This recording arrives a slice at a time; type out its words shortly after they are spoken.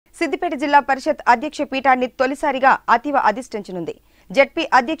సిద్దిపేట జిల్లా పరిషత్ అధ్యక్ష పీఠాన్ని తొలిసారిగా అతివ అధిష్ఠించనుంది. జెడ్పీ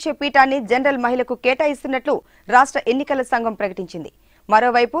అధ్యక్ష పీఠాన్ని జనరల్ మహిళకు కేటాయిస్తున్నట్లు రాష్ట్ర ఎన్నికల సంఘం ప్రకటించింది.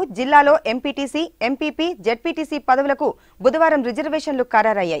 మరోవైపు జిల్లాలో ఎంపీటీసీ, ఎంపీపీ, జెడ్పీటీసీ పదవులకు బుధవారం రిజర్వేషన్లు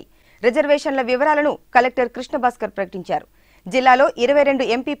ఖరారయ్యాయి. రిజర్వేషన్ల వివరాలను కలెక్టర్ కృష్ణభాస్కర్ ప్రకటించారు. జిల్లాలో 22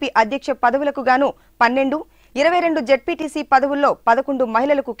 ఎంపీపీ అధ్యక్ష పదవులకు గాను 12, 22 జెడ్పీటీసీ పదవుల్లో 11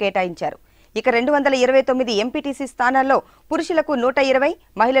 మహిళలకు కేటాయించారు. ఇక 229 ఎంపీటీసీ స్థానాల్లో పురుషులకు 120,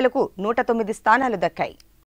 మహిళలకు 109 స్థానాలు దక్కాయి.